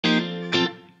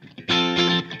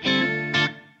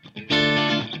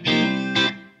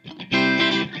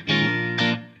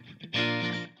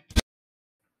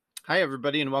Hi,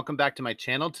 everybody, and welcome back to my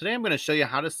channel. Today, I'm going to show you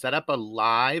how to set up a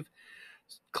live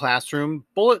classroom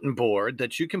bulletin board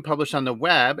that you can publish on the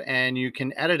web, and you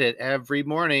can edit it every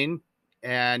morning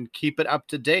and keep it up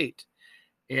to date.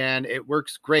 And it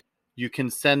works great. You can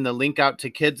send the link out to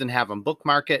kids and have them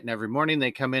bookmark it, and every morning they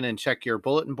come in and check your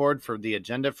bulletin board for the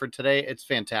agenda for today. It's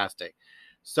fantastic.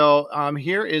 So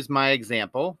here is my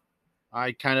example.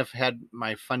 I kind of had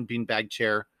my fun beanbag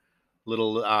chair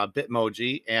little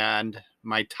Bitmoji and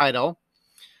my title.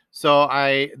 So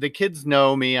the kids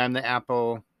know me. I'm the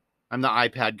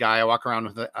iPad guy. I walk around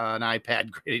with an iPad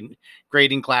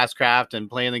grading classcraft and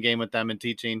playing the game with them and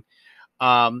teaching.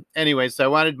 Anyway, so I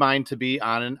wanted mine to be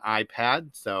on an iPad.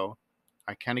 So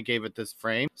I kind of gave it this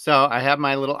frame. So I have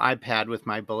my little iPad with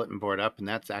my bulletin board up, and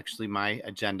that's actually my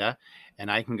agenda. And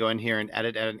I can go in here and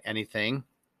edit anything.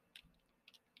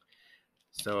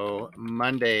 So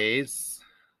Mondays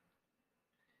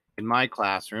in my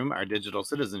classroom are digital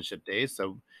citizenship days.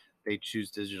 So they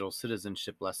choose digital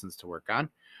citizenship lessons to work on.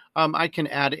 I can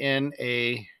add in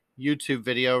a YouTube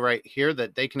video right here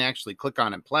that they can actually click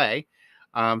on and play.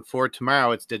 For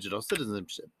tomorrow, it's digital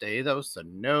citizenship day, though, so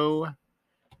no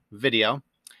video.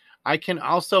 I can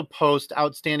also post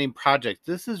outstanding projects.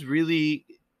 This is really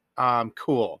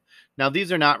cool. Now,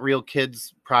 these are not real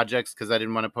kids projects because I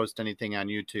didn't want to post anything on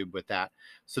YouTube with that.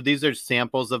 So these are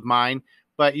samples of mine,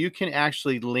 but you can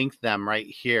actually link them right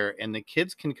here, and the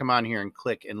kids can come on here and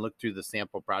click and look through the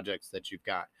sample projects that you've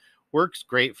got. Works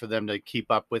great for them to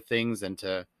keep up with things and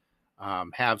to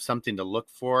have something to look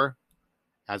for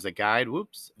as a guide.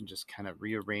 Whoops, and just kind of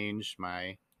rearrange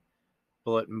my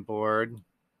bulletin board.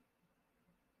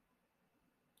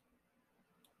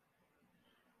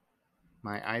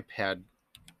 My iPad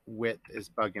width is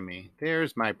bugging me.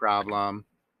 There's my problem.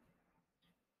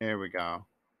 There we go.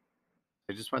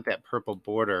 I just want that purple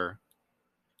border.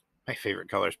 My favorite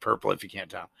color is purple, if you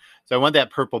can't tell. So I want that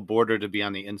purple border to be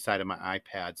on the inside of my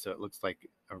iPad, so it looks like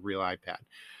a real iPad.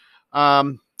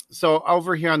 So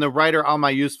over here on the right are all my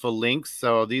useful links.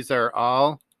 So these are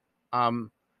all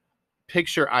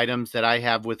picture items that I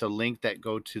have with a link that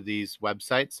go to these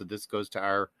websites. So this goes to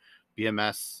our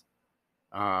BMS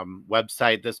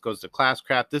website. This goes to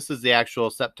Classcraft. This is the actual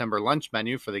September lunch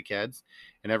menu for the kids,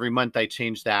 and every month I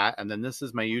change that. And then this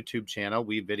is my YouTube channel,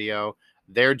 We Video,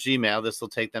 their Gmail. This will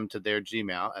take them to their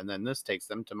Gmail, and then this takes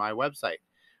them to my website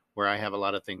where I have a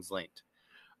lot of things linked.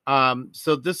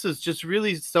 So this is just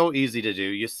really so easy to do.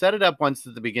 You set it up once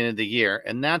at the beginning of the year,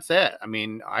 and that's it. I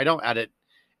mean, I don't edit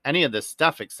any of this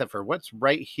stuff except for what's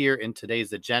right here in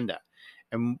today's agenda.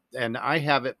 And I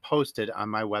have it posted on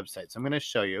my website. So I'm going to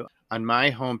show you on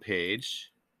my homepage.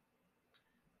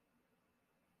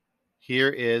 Here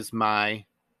is my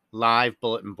live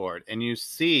bulletin board. And you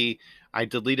see I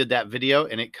deleted that video,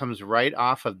 and it comes right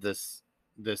off of this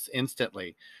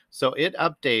instantly. So it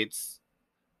updates.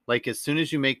 Like as soon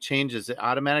as you make changes, it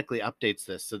automatically updates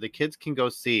this. So the kids can go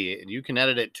see, and you can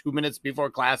edit it 2 minutes before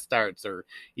class starts, or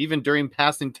even during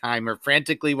passing time, or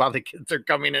frantically while the kids are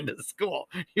coming into school.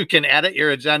 You can edit your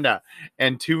agenda,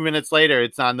 and 2 minutes later,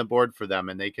 it's on the board for them,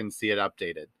 and they can see it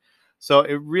updated. So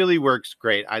it really works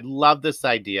great. I love this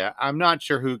idea. I'm not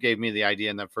sure who gave me the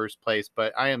idea in the first place,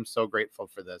 but I am so grateful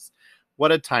for this.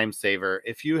 What a time saver.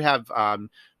 If you have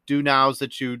do nows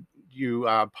that you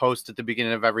post at the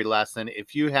beginning of every lesson,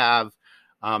 if you have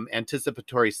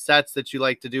anticipatory sets that you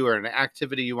like to do, or an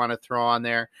activity you want to throw on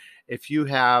there, if you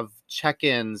have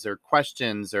check-ins or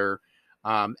questions or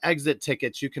exit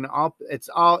tickets, it's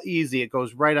all easy. It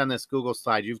goes right on this Google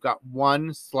slide. You've got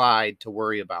one slide to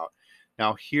worry about.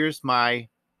 Now here's my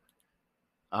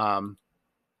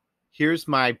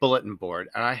bulletin board,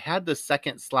 and I had the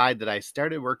second slide that I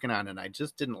started working on, and I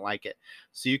just didn't like it.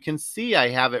 So you can see I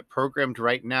have it programmed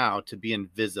right now to be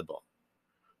invisible.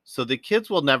 So the kids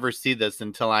will never see this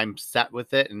until I'm set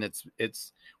with it, and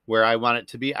it's where I want it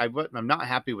to be. I'm not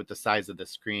happy with the size of the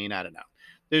screen. I don't know.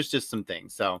 There's just some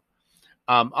things. So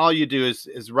all you do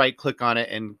is right click on it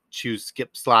and choose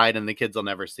skip slide, and the kids will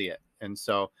never see it. And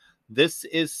so this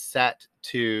is set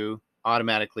to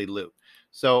automatically loop.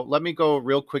 So let me go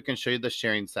real quick and show you the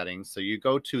sharing settings. So you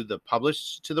go to the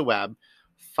publish to the web,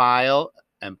 file,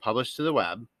 and publish to the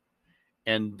web.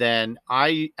 And then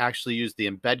I actually use the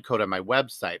embed code on my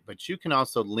website, but you can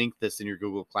also link this in your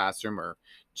Google Classroom or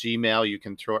Gmail. You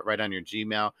can throw it right on your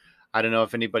Gmail. I don't know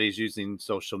if anybody's using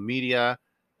social media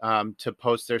to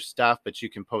post their stuff, but you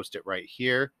can post it right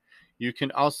here. You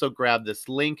can also grab this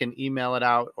link and email it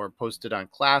out, or post it on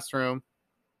Classroom.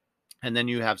 And then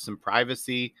you have some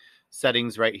privacy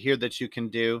settings right here that you can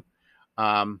do.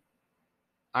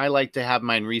 I like to have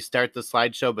mine restart the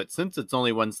slideshow, but since it's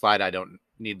only one slide, I don't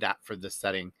need that for this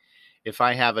setting. If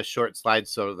I have a short slide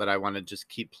so that I want to just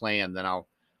keep playing, then I'll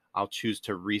choose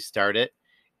to restart it,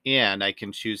 and I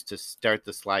can choose to start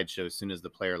the slideshow as soon as the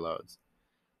player loads.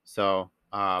 So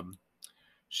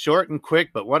short and quick,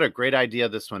 but what a great idea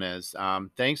this one is.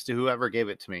 Thanks to whoever gave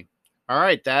it to me. All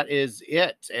right, that is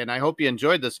it. And I hope you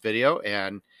enjoyed this video,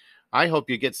 and I hope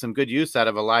you get some good use out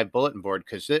of a live bulletin board,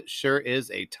 because it sure is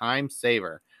a time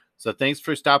saver. So thanks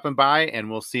for stopping by, and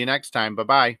we'll see you next time.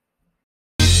 Bye-bye.